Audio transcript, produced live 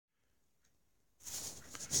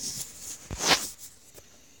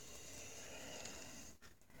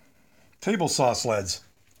table saw sleds.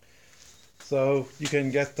 So you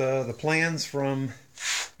can get the plans from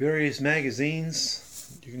various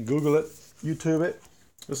magazines. You can Google it, YouTube it.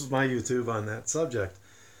 This is my YouTube on that subject.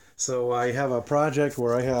 So I have a project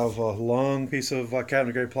where I have a long piece of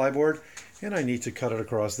cabinet grade plyboard and I need to cut it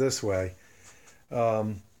across this way.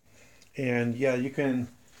 And yeah, you can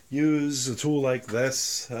use a tool like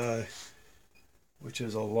this, which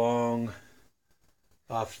is a long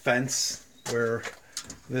fence where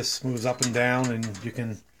this moves up and down, and you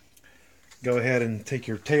can go ahead and take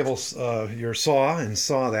your your saw and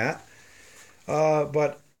saw that.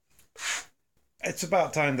 But it's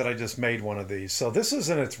about time that I just made one of these. So this is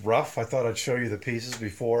in its rough. I thought I'd show you the pieces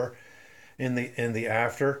before and the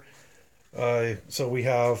after. So we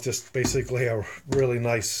have just basically a really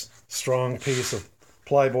nice strong piece of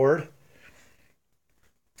plyboard.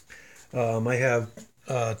 I have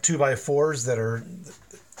 2x4s that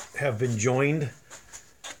have been joined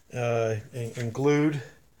and glued,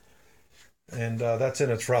 and that's in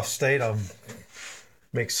its rough state. I'll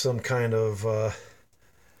make some kind of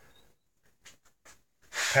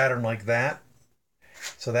pattern like that.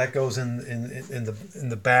 So that goes in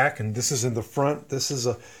the back, and this is in the front. This is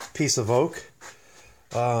a piece of oak,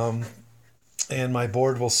 and my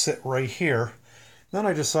board will sit right here. Then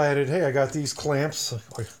I decided, hey, I got these clamps.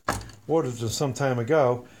 I ordered them some time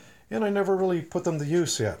ago, and I never really put them to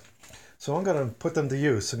use yet. So I'm going to put them to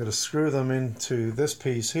use. I'm going to screw them into this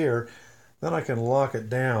piece here. Then I can lock it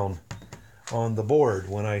down on the board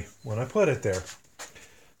when I put it there.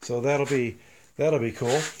 So that'll be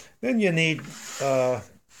cool. Then you need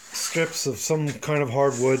strips of some kind of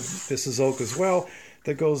hardwood. This is oak as well.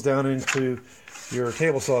 That goes down into your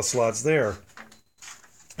table saw slots there.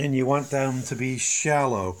 And you want them to be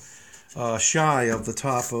shallow, shy of the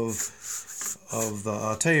top of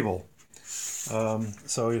the table.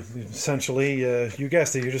 So essentially, you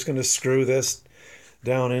guessed it, you're just going to screw this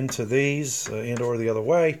down into these and or the other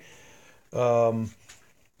way.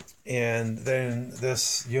 And then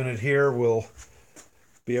this unit here will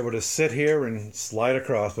be able to sit here and slide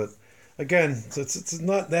across. But again, it's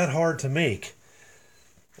not that hard to make.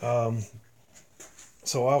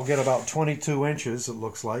 So I'll get about 22 inches, it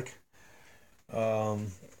looks like.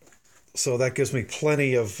 So that gives me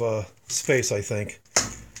plenty of space, I think.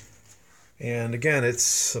 And again,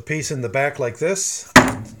 it's a piece in the back like this.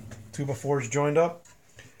 2x4s joined up.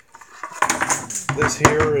 This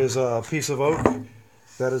here is a piece of oak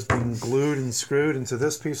that has been glued and screwed into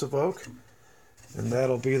this piece of oak. And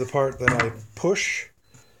that'll be the part that I push.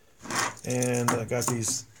 And I got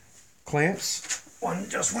these clamps. One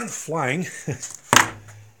just went flying.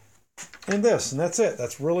 And that's it.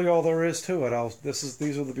 That's really all there is to it.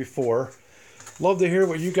 These are the before. Love to hear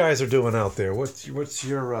what you guys are doing out there. What's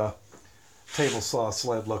your table saw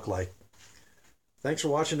sled look like? Thanks for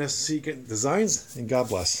watching SC Designs, and God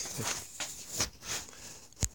bless.